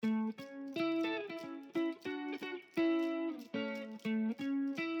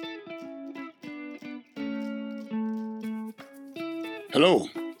Hello.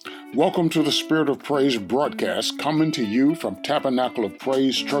 Welcome to the Spirit of Praise broadcast coming to you from Tabernacle of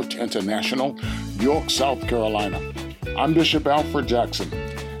Praise Church International, York, South Carolina. I'm Bishop Alfred Jackson.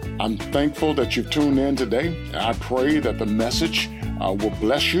 I'm thankful that you've tuned in today. I pray that the message will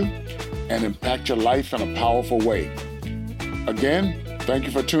bless you and impact your life in a powerful way. Again, thank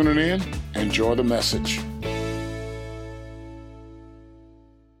you for tuning in. Enjoy the message.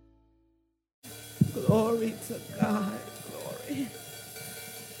 Glory to God. Glory.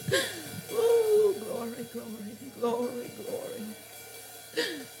 Oh, glory, glory, glory, glory.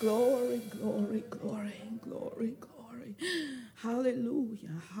 Glory, glory, glory, glory, glory.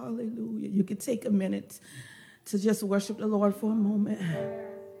 Hallelujah, hallelujah. You can take a minute to just worship the Lord for a moment.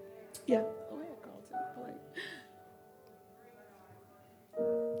 Yeah, go ahead, Carlton.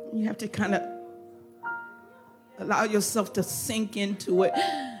 Play. You have to kind of allow yourself to sink into it.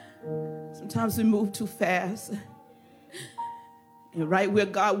 Sometimes we move too fast. And right where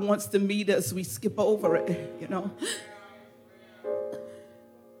God wants to meet us, we skip over it, you know.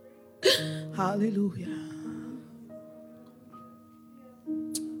 Hallelujah.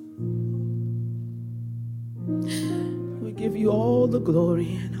 We give you all the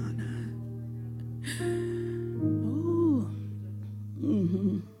glory and honor.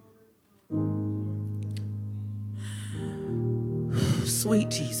 Oh. Sweet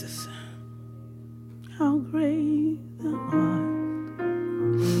Jesus. How great thou art.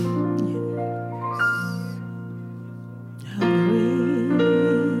 Yes. How great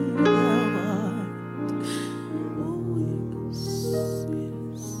thou art. Oh, yes,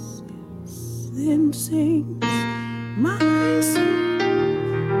 yes, yes. Then sings my soul,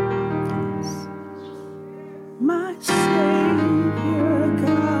 my Savior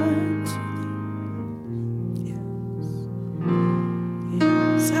God to thee. Yes,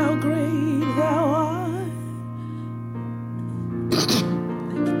 yes. How great thou art.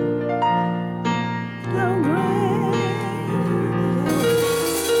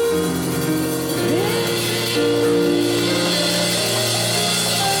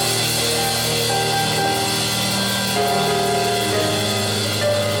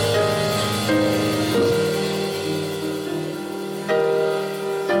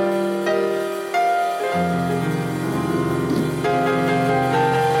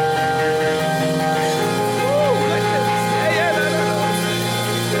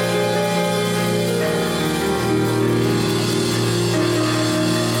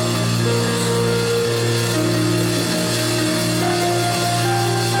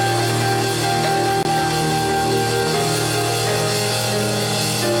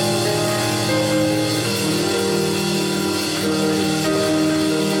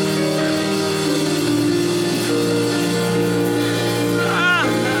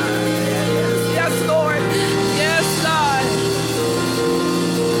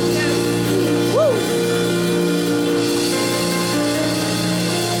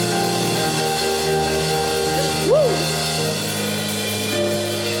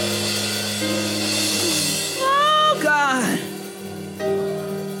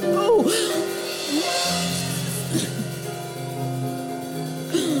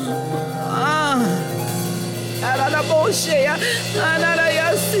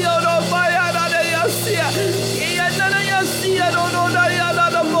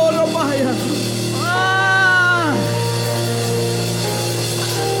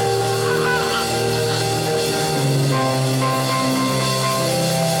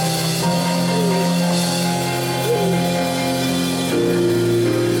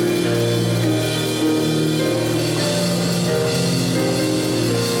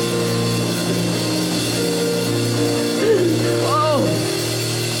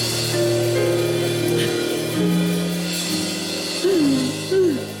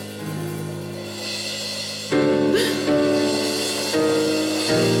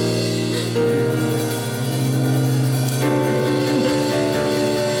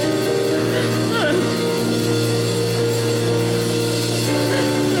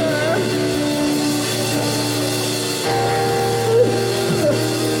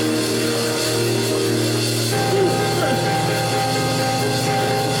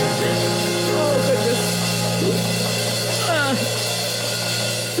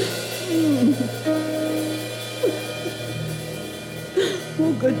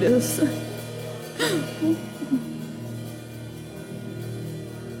 Oh, goodness.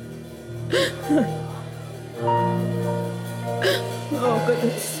 Oh,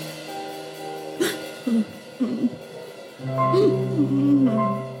 goodness.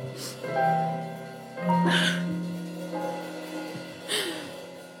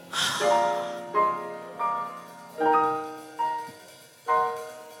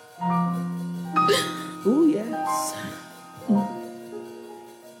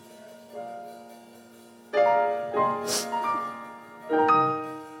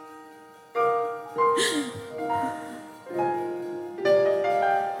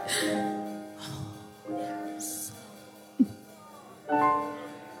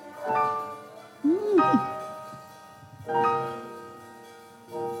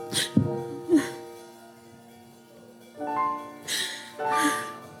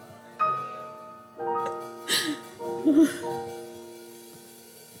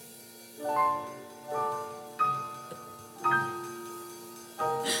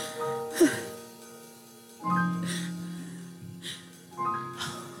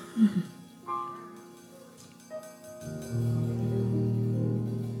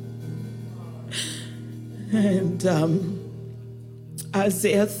 And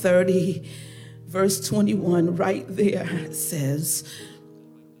Isaiah 30, verse 21, right there says,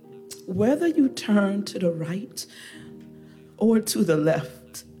 whether you turn to the right or to the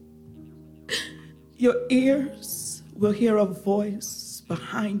left, your ears will hear a voice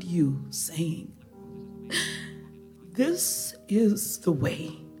behind you saying, this is the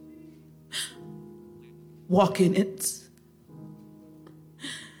way. Walk in it.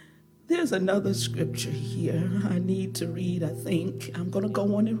 There's another scripture here I need to read, I think. I'm going to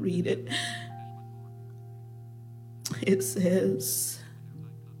go on and read it. It says,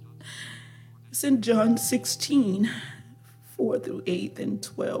 it's in John 16, 4 through 8 and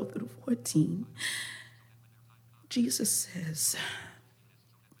 12 through 14. Jesus says,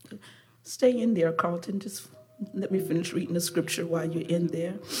 stay in there, Carlton. Just let me finish reading the scripture while you're in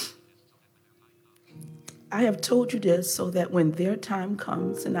there. I have told you this so that when their time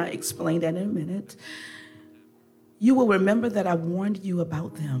comes, and I explain that in a minute, you will remember that I warned you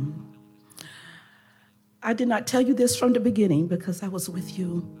about them. I did not tell you this from the beginning because I was with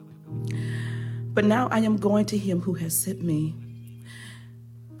you. But now I am going to him who has sent me.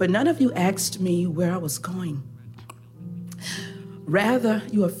 But none of you asked me where I was going. Rather,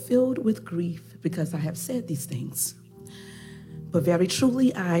 you are filled with grief because I have said these things. But very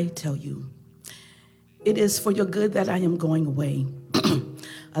truly, I tell you, it is for your good that I am going away.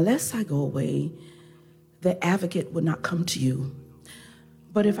 Unless I go away, the advocate will not come to you.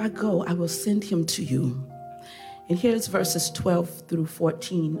 But if I go, I will send him to you. And here's verses 12 through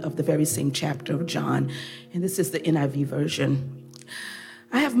 14 of the very same chapter of John. And this is the NIV version.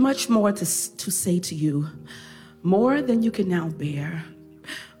 I have much more to say to you, more than you can now bear.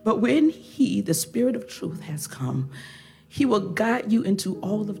 But when he, the Spirit of truth, has come, he will guide you into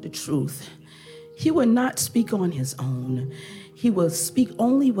all of the truth. He will not speak on his own. He will speak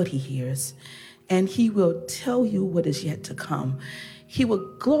only what he hears, and he will tell you what is yet to come. He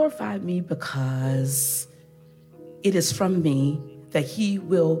will glorify me because it is from me that he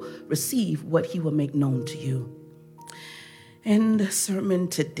will receive what he will make known to you. In the sermon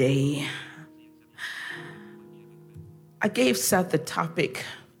today, I gave Seth the topic,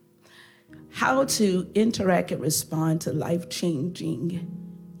 how to interact and respond to life-changing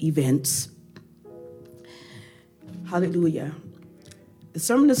events. Hallelujah. The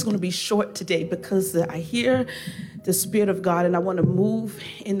sermon is going to be short today because I hear the Spirit of God and I want to move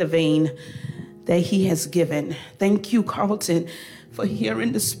in the vein that he has given. Thank you, Carlton, for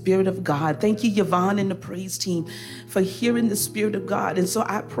hearing the Spirit of God. Thank you, Yvonne and the praise team, for hearing the Spirit of God. And so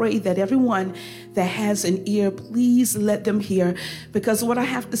I pray that everyone that has an ear, please let them hear, because what I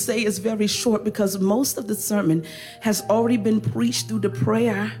have to say is very short, because most of the sermon has already been preached through the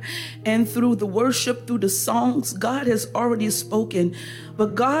prayer and through the worship, through the songs. God has already spoken,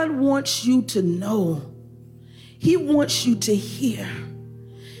 but God wants you to know. He wants you to hear,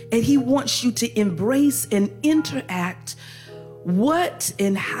 and he wants you to embrace and interact what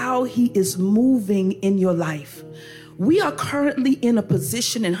and how he is moving in your life. We are currently in a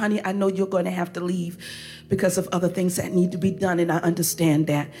position, and honey, I know you're going to have to leave because of other things that need to be done, and I understand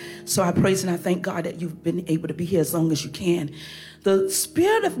that. So I praise and I thank God that you've been able to be here as long as you can. The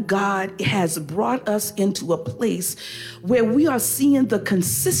Spirit of God has brought us into a place where we are seeing the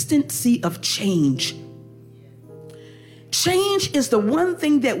consistency of change. Change is the one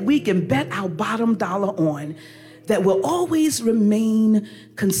thing that we can bet our bottom dollar on, that will always remain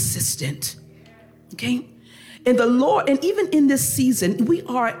consistent. Okay? And the Lord, and even in this season, we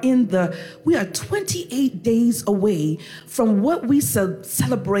are 28 days away from what we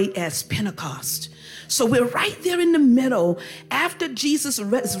celebrate as Pentecost. So we're right there in the middle after Jesus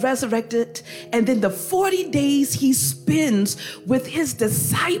is resurrected, and then the 40 days he spends with his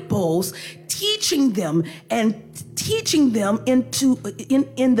disciples, teaching them in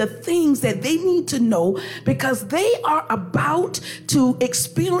the things that they need to know, because they are about to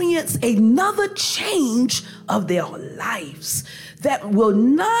experience another change of their lives that will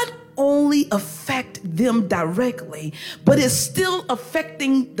not only affect them directly, but is still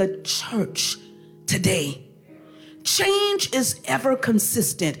affecting the church today. Change is ever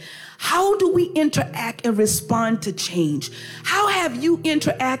consistent. How do we interact and respond to change? How have you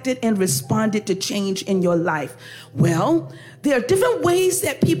interacted and responded to change in your life? Well, there are different ways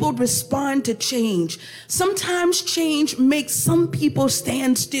that people respond to change. Sometimes change makes some people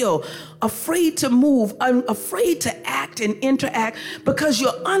stand still, afraid to move, afraid to act and interact because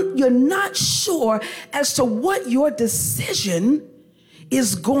you're not sure as to what your decision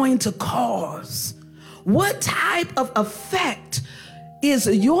is going to cause. What type of effect is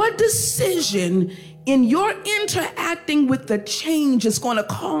your decision in your interacting with the change is going to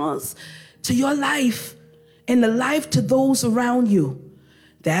cause to your life and the life to those around you?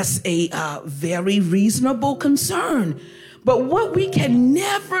 That's a very reasonable concern. But what we can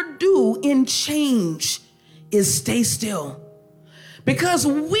never do in change is stay still. Because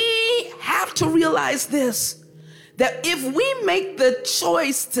we have to realize this, that if we make the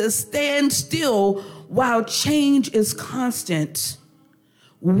choice to stand still while change is constant,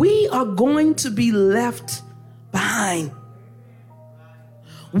 we are going to be left behind.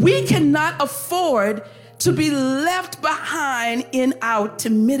 We cannot afford to be left behind in our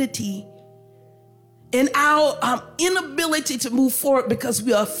timidity, in our inability to move forward because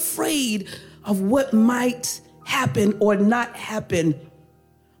we are afraid of what might happen or not happen.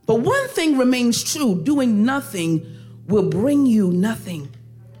 But one thing remains true: doing nothing will bring you nothing.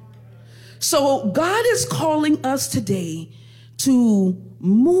 So God is calling us today to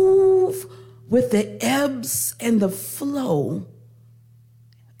move with the ebbs and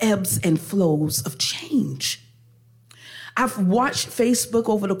flows of change. I've watched Facebook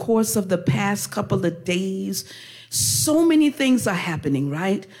over the course of the past couple of days. So many things are happening,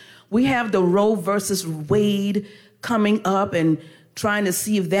 right? We have the Roe versus Wade coming up and trying to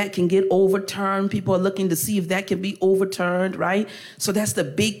see if that can get overturned. People are looking to see if that can be overturned, right? So that's the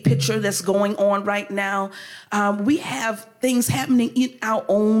big picture that's going on right now. We have things happening in our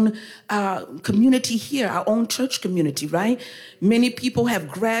own community here, our own church community, right? Many people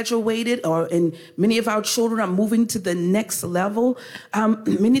have graduated, and many of our children are moving to the next level.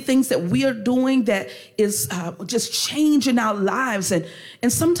 Many things that we are doing that is just changing our lives. And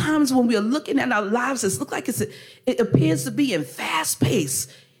sometimes when we are looking at our lives, it appears to be in fast pace.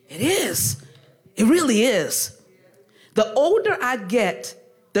 It is. It really is. The older I get,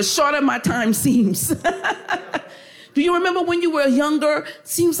 the shorter my time seems. Do you remember when you were younger?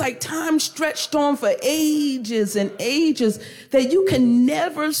 Seems like time stretched on for ages and ages that you can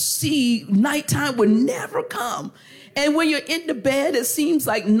never see. Nighttime would never come. And when you're in the bed, it seems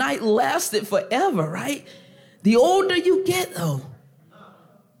like night lasted forever, right? The older you get, though,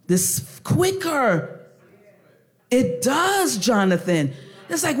 this quicker it does, Jonathan.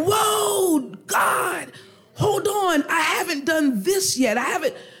 It's like, whoa, God, hold on. I haven't done this yet.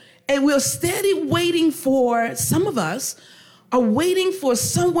 And we're steady waiting for, some of us are waiting for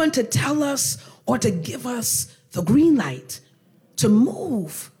someone to tell us or to give us the green light to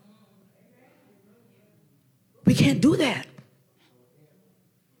move. We can't do that.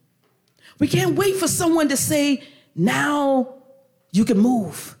 We can't wait for someone to say, now you can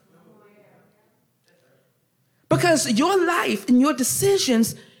move. Because your life and your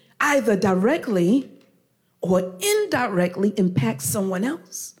decisions either directly or indirectly impact someone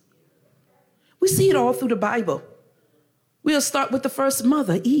else. We see it all through the Bible. We'll start with the first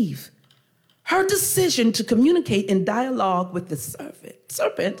mother, Eve. Her decision to communicate in dialogue with the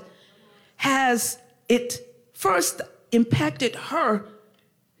serpent has it first impacted her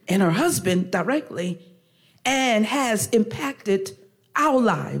and her husband directly and has impacted our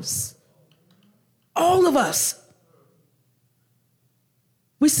lives. All of us.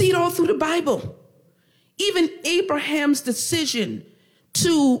 We see it all through the Bible. Even Abraham's decision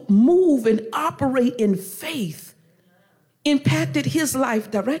to move and operate in faith impacted his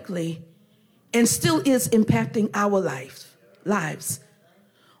life directly and still is impacting our lives.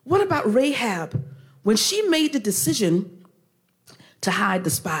 What about Rahab? When she made the decision to hide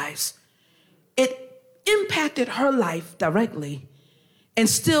the spies, it impacted her life directly and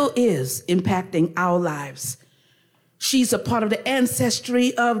still is impacting our lives. She's a part of the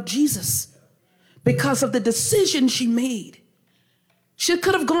ancestry of Jesus because of the decision she made. She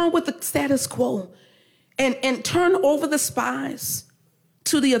could have gone with the status quo and turned over the spies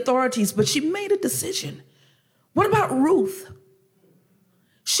to the authorities, but she made a decision. What about Ruth?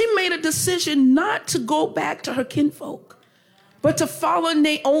 She made a decision not to go back to her kinfolk, but to follow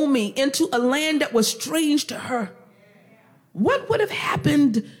Naomi into a land that was strange to her. What would have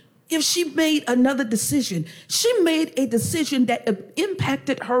happened if she made another decision? She made a decision that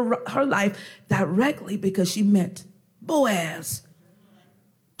impacted her life directly because she met Boaz.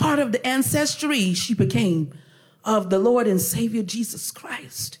 Part of the ancestry, she became of the Lord and Savior Jesus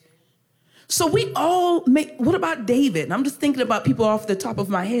Christ. So we all what about David? I'm just thinking about people off the top of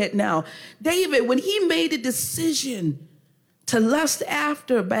my head now. David, when he made a decision to lust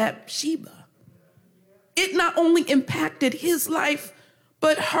after Bathsheba, it not only impacted his life,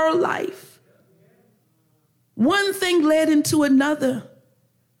 but her life. One thing led into another.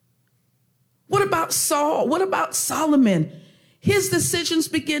 What about Saul? What about Solomon? His decisions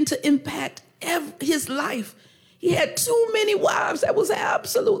began to impact his life. He had too many wives. That was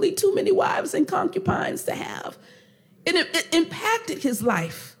absolutely too many wives and concubines to have. And it impacted his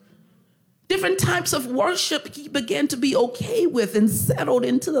life. Different types of worship he began to be okay with and settled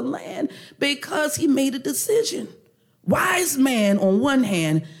into the land because he made a decision. Wise man on one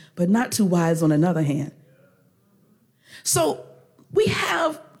hand, but not too wise on another hand. So we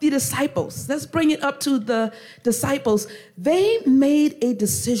have the disciples. Let's bring it up to the disciples. They made a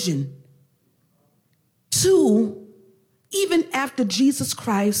decision to, even after Jesus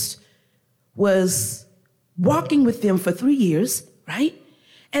Christ was walking with them for 3 years, right?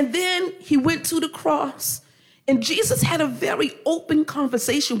 And then he went to the cross. And Jesus had a very open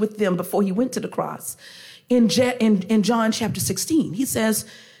conversation with them before he went to the cross. In John chapter 16, he says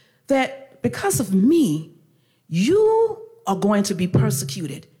that because of me, you are going to be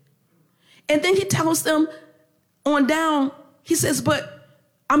persecuted. And then he tells them on down, he says, but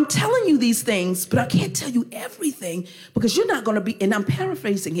I'm telling you these things, but I can't tell you everything because you're not going to be, and I'm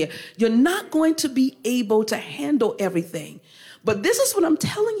paraphrasing here, you're not going to be able to handle everything. But this is what I'm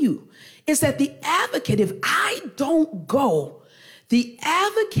telling you, is that the advocate, if I don't go, the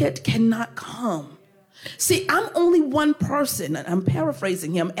advocate cannot come. See, I'm only one person, and I'm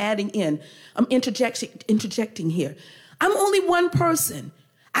paraphrasing here, I'm adding in, I'm interjecting here. I'm only one person.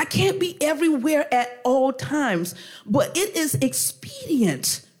 I can't be everywhere at all times, but it is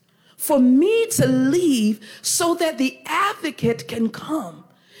expedient for me to leave so that the advocate can come.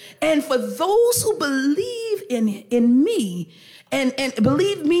 And for those who believe in me and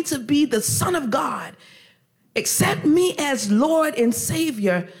believe me to be the Son of God, accept me as Lord and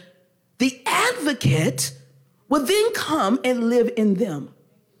Savior, the advocate will then come and live in them.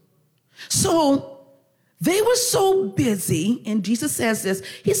 So they were so busy, and Jesus says this,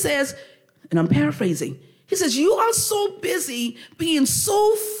 he says, and I'm paraphrasing, he says, you are so busy being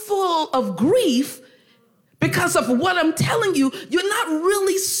so full of grief because of what I'm telling you, you're not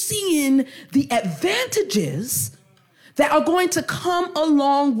really seeing the advantages that are going to come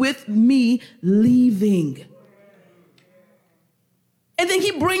along with me leaving. And then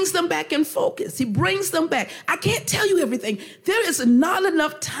he brings them back in focus. He brings them back. I can't tell you everything. There is not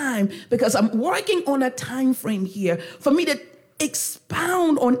enough time because I'm working on a time frame here for me to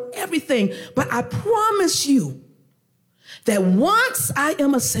expound on everything. But I promise you that once I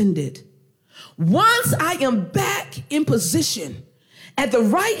am ascended, once I am back in position at the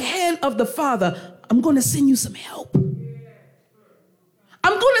right hand of the Father, I'm going to send you some help.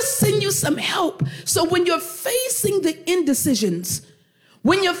 I'm going to send you some help. So when you're facing the indecisions,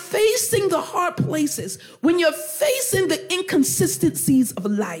 when you're facing the hard places, when you're facing the inconsistencies of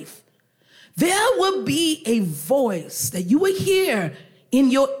life, there will be a voice that you will hear in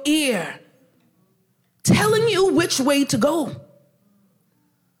your ear telling you which way to go.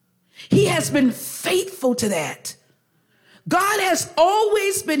 He has been faithful to that. God has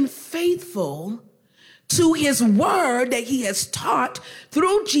always been faithful to his word that he has taught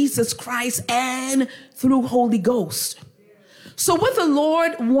through Jesus Christ and through Holy Ghost. So what the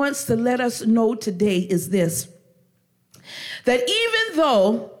Lord wants to let us know today is this, that even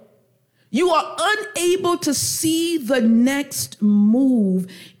though you are unable to see the next move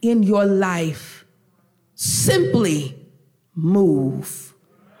in your life, simply move.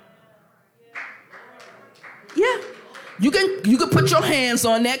 Yeah, you can put your hands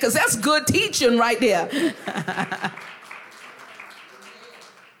on that because that's good teaching right there.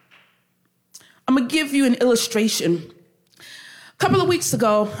 I'm going to give you an illustration. A couple of weeks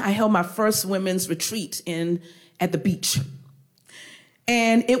ago, I held my first women's retreat at the beach.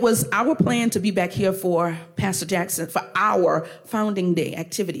 And it was our plan to be back here for Pastor Jackson for our founding day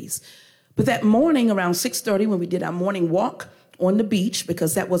activities. But that morning around 6:30 when we did our morning walk on the beach,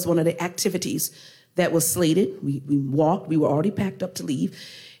 because that was one of the activities that was slated, we walked, we were already packed up to leave.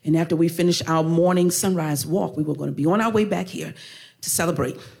 And after we finished our morning sunrise walk, we were going to be on our way back here to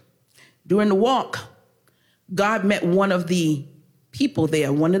celebrate. During the walk, God met one of the people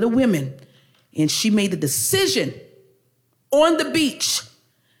there, one of the women, and she made a decision on the beach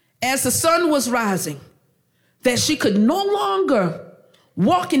as the sun was rising that she could no longer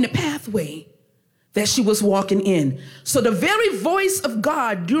walk in the pathway that she was walking in. So the very voice of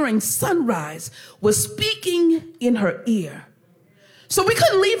God during sunrise was speaking in her ear. So we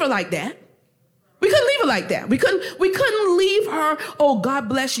couldn't leave her like that. We couldn't leave her like that. We couldn't leave her, oh, God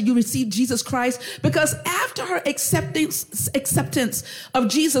bless you, you received Jesus Christ. Because after her acceptance of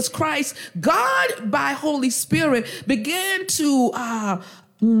Jesus Christ, God, by Holy Spirit, began to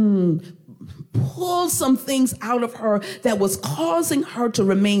pull some things out of her that was causing her to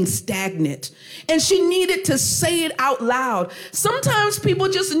remain stagnant. And she needed to say it out loud. Sometimes people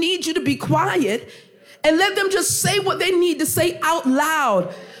just need you to be quiet and let them just say what they need to say out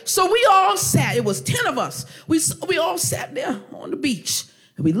loud. So we all sat, it was 10 of us. We all sat there on the beach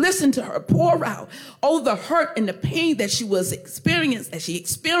and we listened to her pour out all the hurt and the pain that she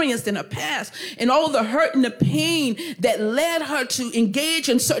experienced in her past, and all the hurt and the pain that led her to engage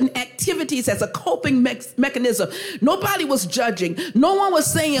in certain activities as a coping mechanism. Nobody was judging. No one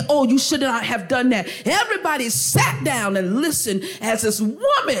was saying, oh, you should not have done that. Everybody sat down and listened as this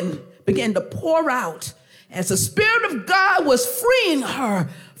woman began to pour out, as the Spirit of God was freeing her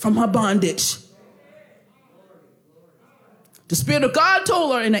from her bondage. The Spirit of God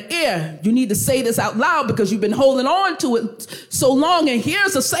told her in her ear, you need to say this out loud because you've been holding on to it so long. And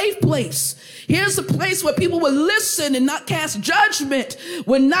here's a safe place. Here's a place where people will listen and not cast judgment,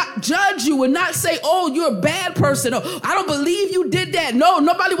 will not judge you, will not say, oh, you're a bad person. Or, I don't believe you did that. No,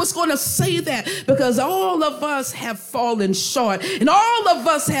 nobody was going to say that, because all of us have fallen short and all of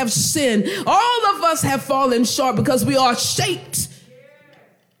us have sinned. All of us have fallen short because we are shaped.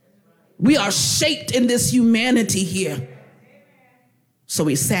 We are shaped in this humanity here. So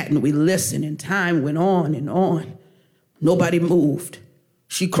we sat and we listened, and time went on and on. Nobody moved.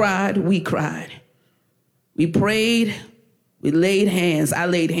 She cried, we cried. We prayed, we laid hands. I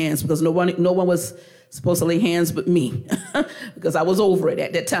laid hands because no one was supposed to lay hands but me because I was over it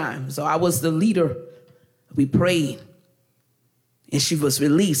at that time. So I was the leader. We prayed and she was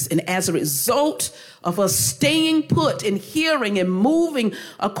released. And as a result of us staying put and hearing and moving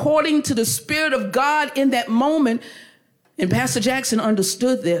according to the Spirit of God in that moment, and Pastor Jackson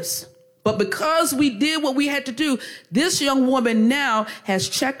understood this. But because we did what we had to do, this young woman now has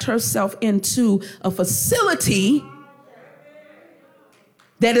checked herself into a facility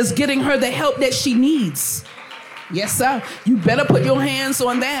that is getting her the help that she needs. Yes, sir. You better put your hands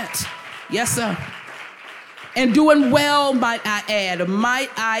on that. Yes, sir. And doing well, might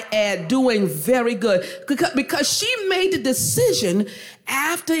I add, doing very good. Because she made the decision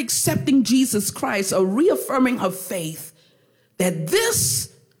after accepting Jesus Christ, or reaffirming her faith, that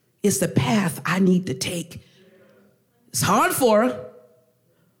this is the path I need to take. It's hard for her,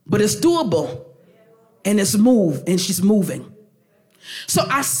 but it's doable. And she's moving. So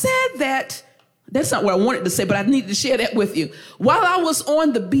I said that's not what I wanted to say, but I needed to share that with you. While I was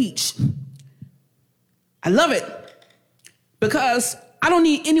on the beach, I love it because I don't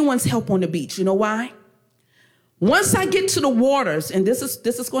need anyone's help on the beach. You know why? Once I get to the waters, and this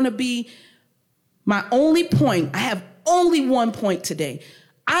is going to be my only point. I have only one point today.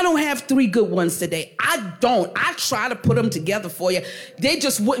 I don't have 3 good ones today. I don't. I try to put them together for you. They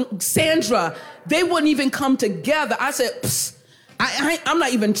just wouldn't. Sandra, they wouldn't even come together. I said, I'm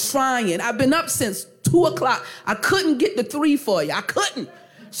not even trying. I've been up since 2 o'clock. I couldn't get the 3 for you. I couldn't.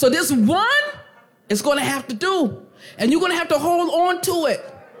 So this one is going to have to do. And you're going to have to hold on to it.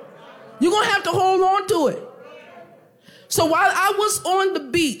 You're going to have to hold on to it. So while I was on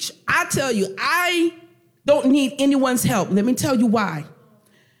the beach, I tell you, I don't need anyone's help. Let me tell you why.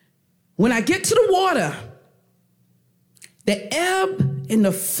 When I get to the water, the ebb and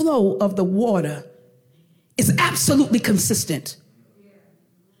the flow of the water is absolutely consistent.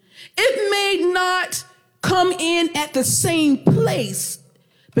 It may not come in at the same place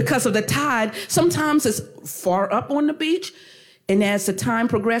because of the tide. Sometimes it's far up on the beach, and as the time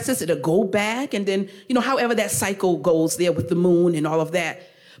progresses, it'll go back, and then, however that cycle goes there with the moon and all of that.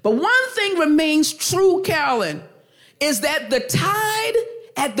 But one thing remains true, Carolyn, is that the tide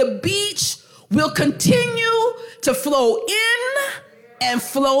at the beach will continue to flow in and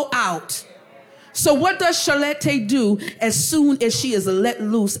flow out. So what does Charlotte do as soon as she is let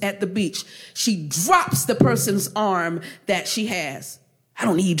loose at the beach? She drops the person's arm that she has. I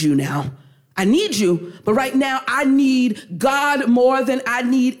don't need you now. I need you, but right now I need God more than I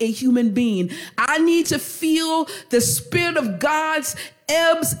need a human being. I need to feel the Spirit of God's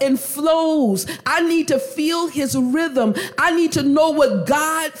ebbs and flows. I need to feel his rhythm. I need to know what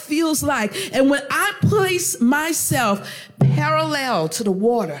God feels like. And when I place myself parallel to the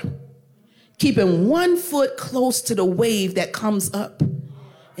water, keeping one foot close to the wave that comes up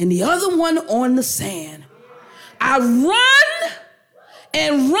and the other one on the sand, I run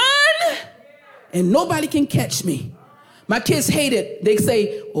and run and nobody can catch me. My kids hate it. They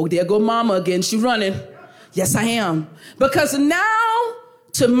say, oh, there go mama again. She running. Yes, I am. Because now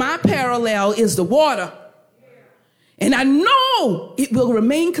to my parallel is the water. And I know it will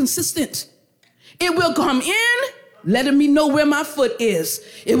remain consistent. It will come in, letting me know where my foot is.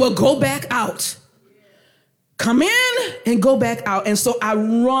 It will go back out. Come in and go back out. And so I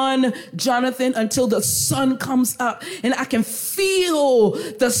run, Jonathan, until the sun comes up and I can feel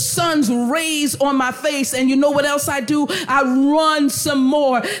the sun's rays on my face. And you know what else I do? I run some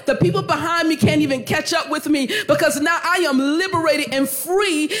more. The people behind me can't even catch up with me because now I am liberated and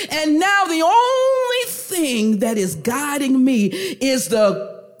free. And now the only thing that is guiding me is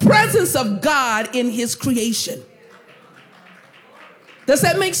the presence of God in his creation. Does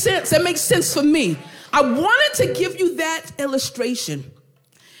that make sense? That makes sense for me. I wanted to give you that illustration.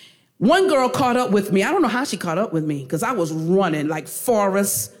 One girl caught up with me. I don't know how she caught up with me because I was running like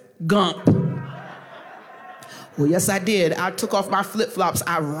Forrest Gump. Well, yes, I did. I took off my flip-flops.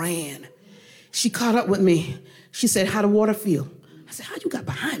 I ran. She caught up with me. She said, how the water feel? I said, how you got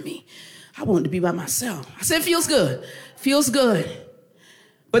behind me? I wanted to be by myself. I said, feels good. Feels good.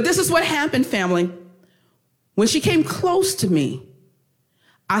 But this is what happened, family. When she came close to me,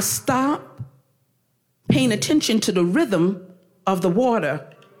 I stopped paying attention to the rhythm of the water.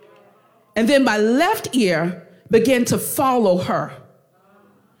 And then my left ear began to follow her.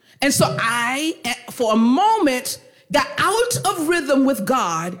 And so I, for a moment, got out of rhythm with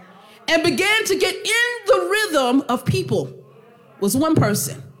God and began to get in the rhythm of people. It was one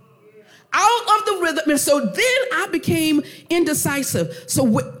person. Out of the rhythm. And so then I became indecisive.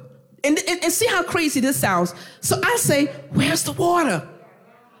 So, and see how crazy this sounds. So I say, where's the water?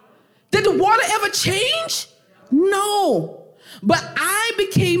 Did the water ever change? No. But I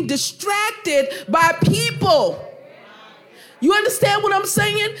became distracted by people. You understand what I'm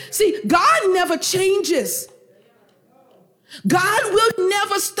saying? See, God never changes. God will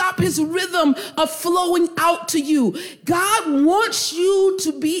never stop his rhythm of flowing out to you. God wants you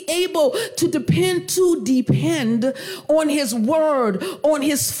to be able to depend on his word, on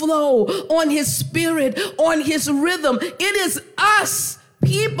his flow, on his spirit, on his rhythm. It is us,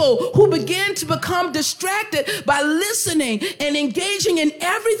 people, who begin to become distracted by listening and engaging in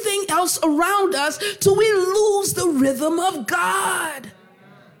everything else around us till we lose the rhythm of God.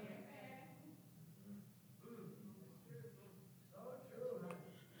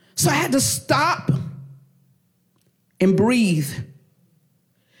 So I had to stop and breathe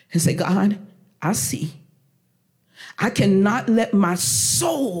and say, God, I see. I cannot let my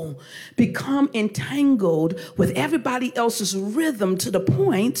soul become entangled with everybody else's rhythm to the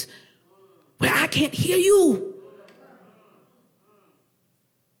point where I can't hear you.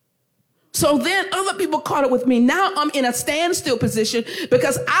 So then other people caught up with me. Now I'm in a standstill position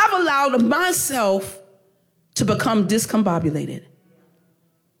because I've allowed myself to become discombobulated.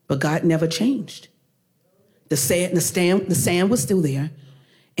 But God never changed. The sand was still there,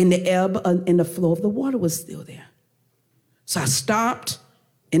 and the ebb and the flow of the water was still there. So I stopped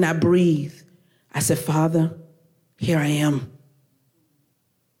and I breathed. I said, Father, here I am.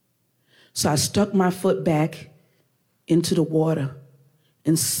 So I stuck my foot back into the water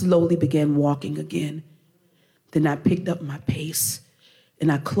and slowly began walking again. Then I picked up my pace and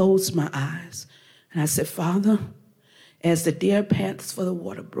I closed my eyes. And I said, Father, as the deer pants for the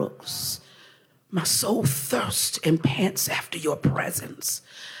water brooks, my soul thirsts and pants after your presence.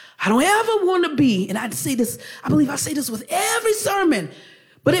 I don't ever want to be, and I say this, I believe I say this with every sermon,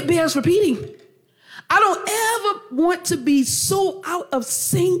 but it bears repeating. I don't ever want to be so out of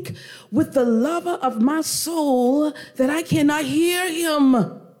sync with the lover of my soul that I cannot hear him.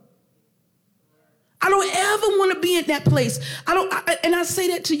 I don't ever want to be in that place. And I say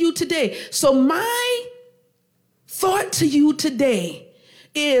that to you today. So my thought to you today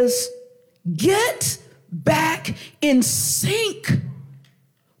is get back in sync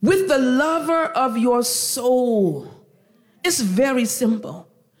with the lover of your soul. It's very simple.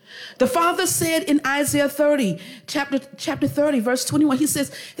 The Father said in Isaiah 30, chapter 30, verse 21, he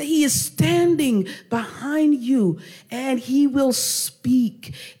says that he is standing behind you and he will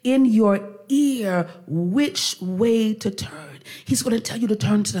speak in your ear which way to turn. He's going to tell you to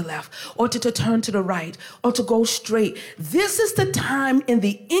turn to the left or to turn to the right or to go straight. This is the time in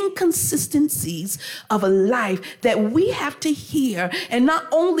the inconsistencies of a life that we have to hear, and not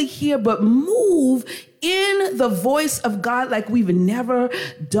only hear, but move in the voice of God like we've never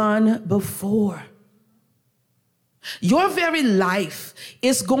done before. Your very life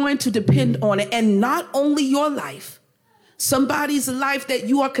is going to depend on it, and not only your life, somebody's life that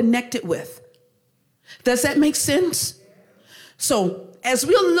you are connected with. Does that make sense? So as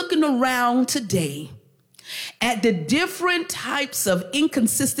we're looking around today at the different types of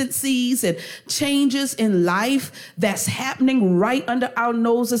inconsistencies and changes in life that's happening right under our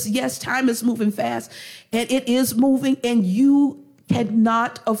noses, yes, time is moving fast, and it is moving, and you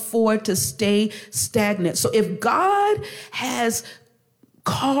cannot afford to stay stagnant. So if God has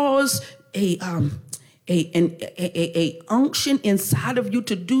caused a unction inside of you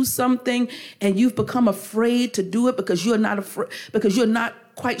to do something, and you've become afraid to do it because you're not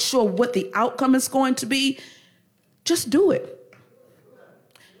quite sure what the outcome is going to be, just do it.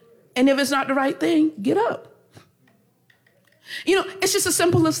 And if it's not the right thing, get up. It's just as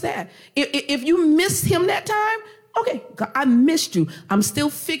simple as that. If you missed him that time, okay, God, I missed you. I'm still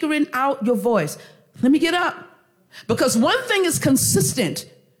figuring out your voice. Let me get up. Because one thing is consistent,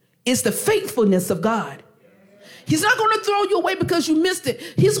 is the faithfulness of God. He's not going to throw you away because you missed it.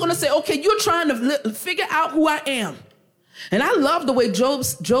 He's going to say, okay, you're trying to figure out who I am. And I love the way Job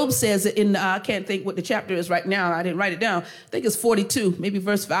says it in, I can't think what the chapter is right now. I didn't write it down. I think it's 42, maybe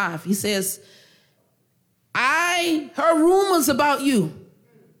verse 5. He says, I heard rumors about you,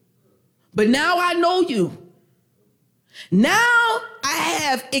 but now I know you. Now I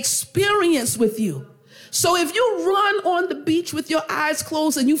have experience with you. So if you run on the beach with your eyes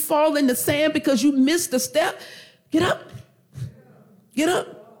closed and you fall in the sand because you missed a step, get up. Get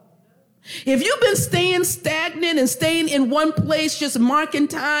up. If you've been staying stagnant and staying in one place, just marking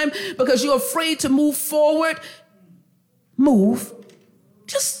time because you're afraid to move forward, move.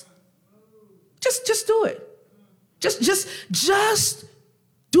 Just do it. Just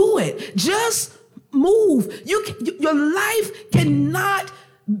do it. Just move. Your life cannot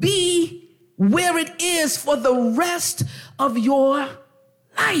be where it is for the rest of your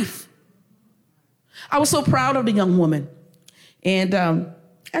life. I was so proud of the young woman. And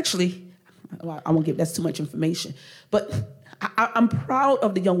actually, I won't give, that's too much information. But I'm proud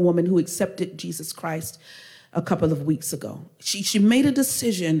of the young woman who accepted Jesus Christ a couple of weeks ago. She made a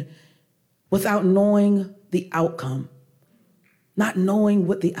decision without knowing the outcome, not knowing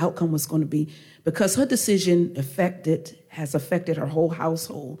what the outcome was going to be, because her decision has affected her whole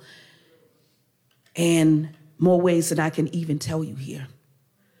household in more ways than I can even tell you here.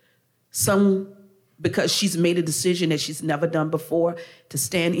 Some, because she's made a decision that she's never done before to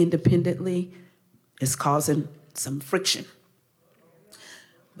stand independently, is causing some friction.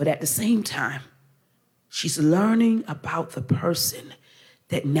 But at the same time, she's learning about the person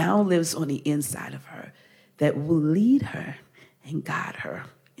that now lives on the inside of her, that will lead her and guide her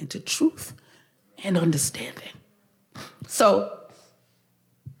into truth and understanding. So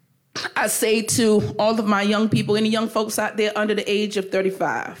I say to all of my young people, any young folks out there under the age of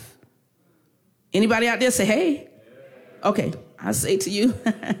 35, anybody out there say, hey? Okay, I say to you,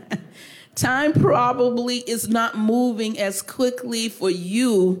 time probably is not moving as quickly for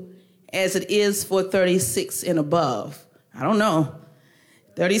you as it is for 36 and above. I don't know.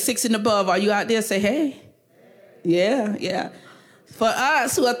 36 and above, are you out there? Say, hey? Yeah. For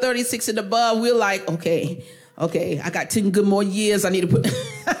us who are 36 and above, we're like, okay, I got 10 good more years. I need to put...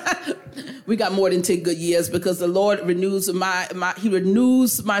 We got more than 10 good years because the Lord renews He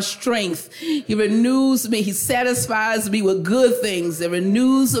renews my strength. He renews me. He satisfies me with good things. It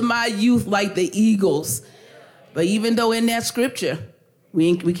renews my youth like the eagles. But even though in that scripture,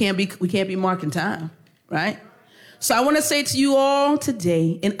 we can't be marking time, right? So I want to say to you all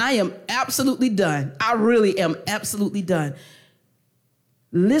today, and I am absolutely done. I really am absolutely done.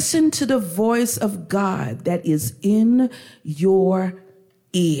 Listen to the voice of God that is in your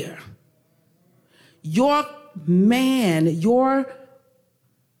ear. Your man, your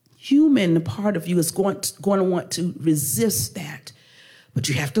human part of you is going to want to resist that. But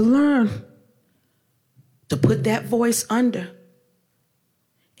you have to learn to put that voice under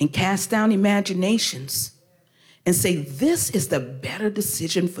and cast down imaginations and say, this is the better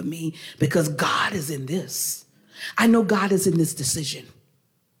decision for me because God is in this. I know God is in this decision.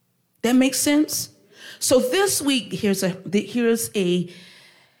 That makes sense? So this week, here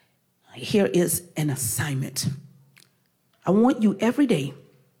is an assignment. I want you every day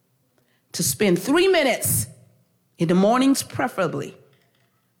to spend 3 minutes in the mornings, preferably,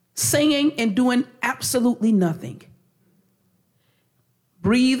 singing and doing absolutely nothing.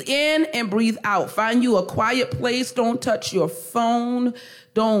 Breathe in and breathe out. Find you a quiet place. Don't touch your phone.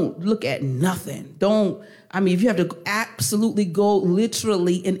 Don't look at nothing. If you have to absolutely go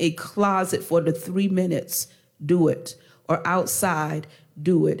literally in a closet for the 3 minutes, do it. Or outside,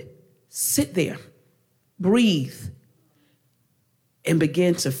 do it. Sit there, breathe, and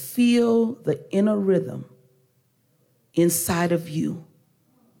begin to feel the inner rhythm inside of you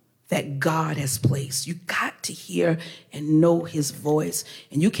that God has placed. You got to hear and know his voice.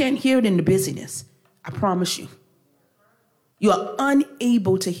 And you can't hear it in the busyness. I promise you. You are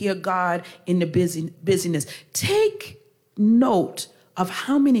unable to hear God in the busyness. Take note of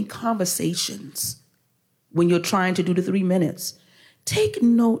how many conversations, when you're trying to do the 3 minutes, take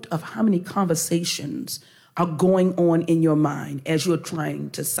note of how many conversations are going on in your mind as you're trying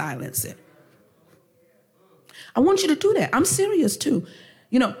to silence it. I want you to do that. I'm serious too.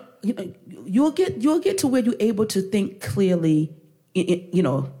 You'll get to where you're able to think clearly.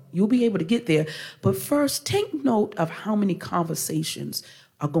 You'll be able to get there. But first, take note of how many conversations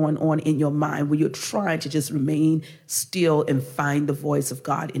are going on in your mind when you're trying to just remain still and find the voice of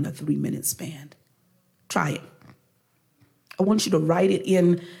God in a 3-minute span. Try it. I want you to write it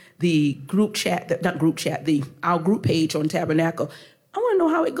in the group chat, our group page on Tabernacle. I want to know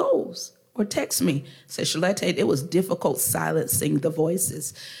how it goes. Or text me. Say, Shalette, it was difficult silencing the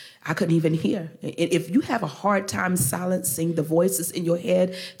voices. I couldn't even hear. And if you have a hard time silencing the voices in your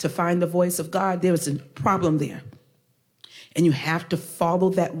head to find the voice of God, there's a problem there. And you have to follow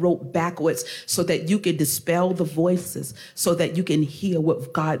that rope backwards so that you can dispel the voices, so that you can hear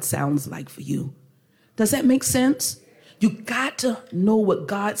what God sounds like for you. Does that make sense? You got to know what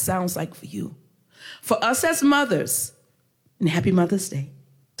God sounds like for you. For us as mothers, and happy Mother's Day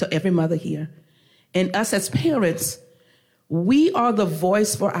to every mother here, and us as parents, we are the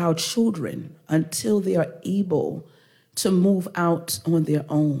voice for our children until they are able to move out on their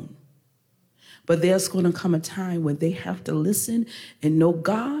own. But there's going to come a time when they have to listen and know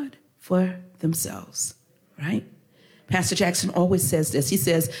God for themselves, right? Pastor Jackson always says this. He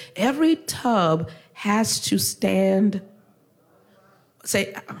says, every tub has to stand,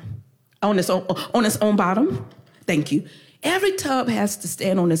 on its own bottom. Thank you. Every tub has to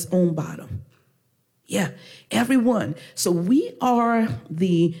stand on its own bottom. Yeah, everyone. So we are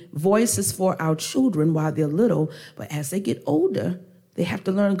the voices for our children while they're little, but as they get older, they have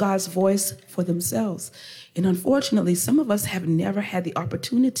to learn God's voice for themselves. And unfortunately, some of us have never had the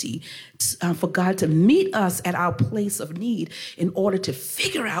opportunity for God to meet us at our place of need in order to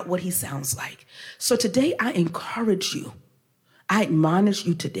figure out what he sounds like. So today, I encourage you. I admonish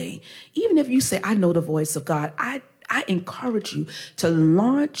you today. Even if you say, I know the voice of God, I encourage you to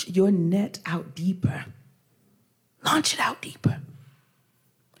launch your net out deeper. Launch it out deeper.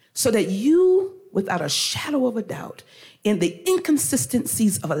 So that you, without a shadow of a doubt, in the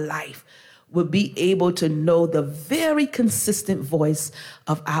inconsistencies of a life, will be able to know the very consistent voice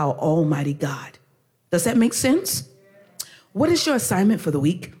of our Almighty God. Does that make sense? What is your assignment for the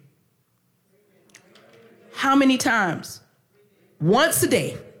week? How many times? Once a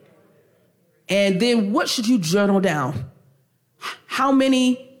day. And then what should you journal down? How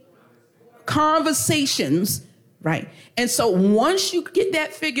many conversations, right? And so once you get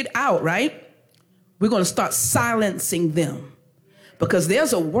that figured out, right, we're going to start silencing them because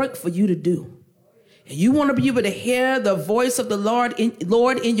there's a work for you to do. And you want to be able to hear the voice of the Lord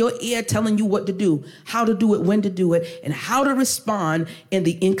in your ear telling you what to do, how to do it, when to do it, and how to respond in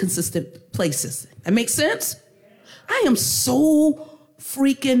the inconsistent places. That makes sense? I am so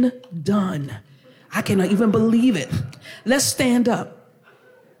freaking done. I cannot even believe it. Let's stand up.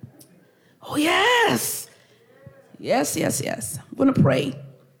 Oh, yes. Yes. I'm going to pray.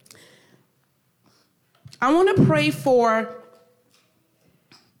 I want to pray for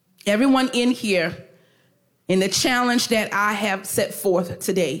everyone in here in the challenge that I have set forth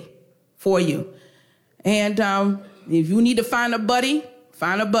today for you. And if you need to find a buddy,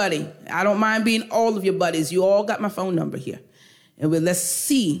 find a buddy. I don't mind being all of your buddies. You all got my phone number here. And let's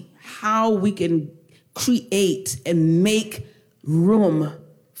see how we can create and make room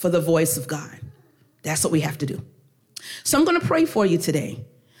for the voice of God. That's what we have to do. So I'm going to pray for you today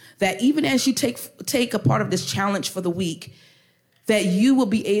that even as you take a part of this challenge for the week, that you will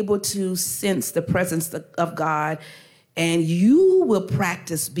be able to sense the presence of God and you will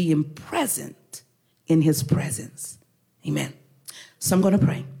practice being present in his presence. Amen. So I'm going to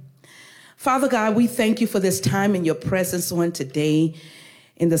pray. Father God, we thank you for this time in your presence on today,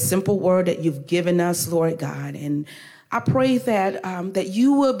 in the simple word that you've given us, Lord God. And I pray that that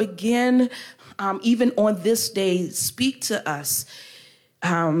you will begin, even on this day, speak to us.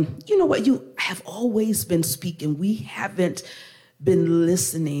 You know what? You have always been speaking. We haven't been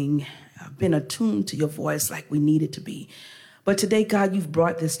listening, been attuned to your voice like we needed to be. But today, God, you've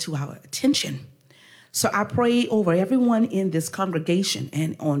brought this to our attention. So I pray over everyone in this congregation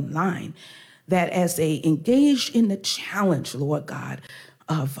and online that as they engage in the challenge, Lord God,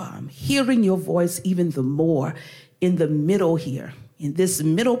 of hearing your voice even the more in the middle here, in this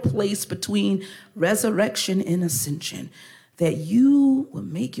middle place between resurrection and ascension, that you will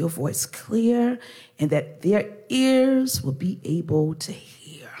make your voice clear and that their ears will be able to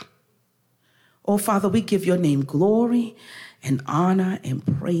hear. Oh, Father, we give your name glory and honor and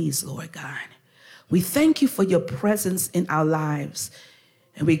praise, Lord God. We thank you for your presence in our lives,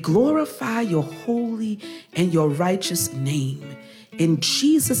 and we glorify your holy and your righteous name. In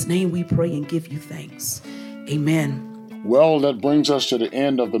Jesus' name we pray and give you thanks. Amen. Well, that brings us to the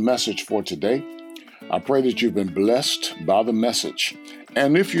end of the message for today. I pray that you've been blessed by the message.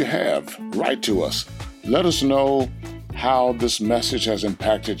 And if you have, write to us. Let us know how this message has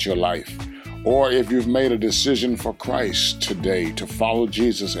impacted your life, or if you've made a decision for Christ today to follow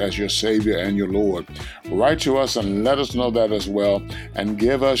Jesus as your Savior and your Lord. Write to us and let us know that as well, and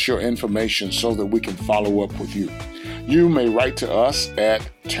give us your information so that we can follow up with you. You may write to us at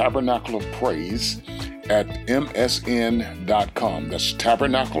Tabernacle of Praise at msn.com. That's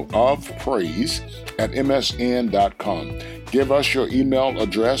Tabernacle of Praise at msn.com. Give us your email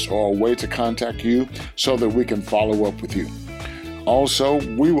address or a way to contact you so that we can follow up with you. Also,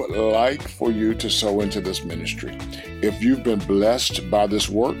 we would like for you to sow into this ministry. If you've been blessed by this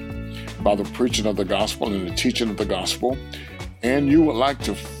work, by the preaching of the gospel and the teaching of the gospel, and you would like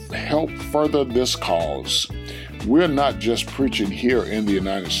to help further this cause, we're not just preaching here in the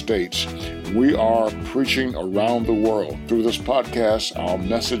United States. We are preaching around the world. Through this podcast, our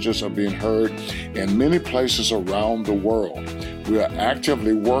messages are being heard in many places around the world. We are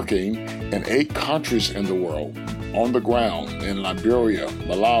actively working in 8 countries in the world, on the ground in Liberia,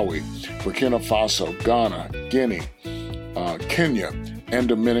 Malawi, Burkina Faso, Ghana, Guinea, Kenya, and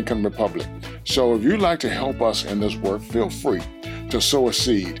Dominican Republic. So if you'd like to help us in this work, feel free to sow a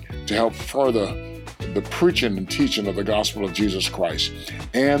seed to help further the preaching and teaching of the gospel of Jesus Christ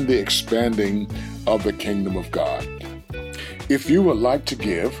and the expanding of the kingdom of God. If you would like to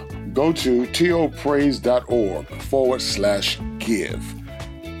give, go to topraise.org/give.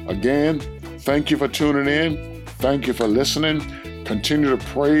 Again, thank you for tuning in. Thank you for listening. Continue to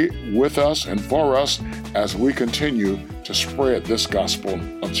pray with us and for us as we continue to spread this gospel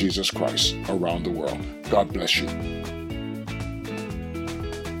of Jesus Christ around the world. God bless you.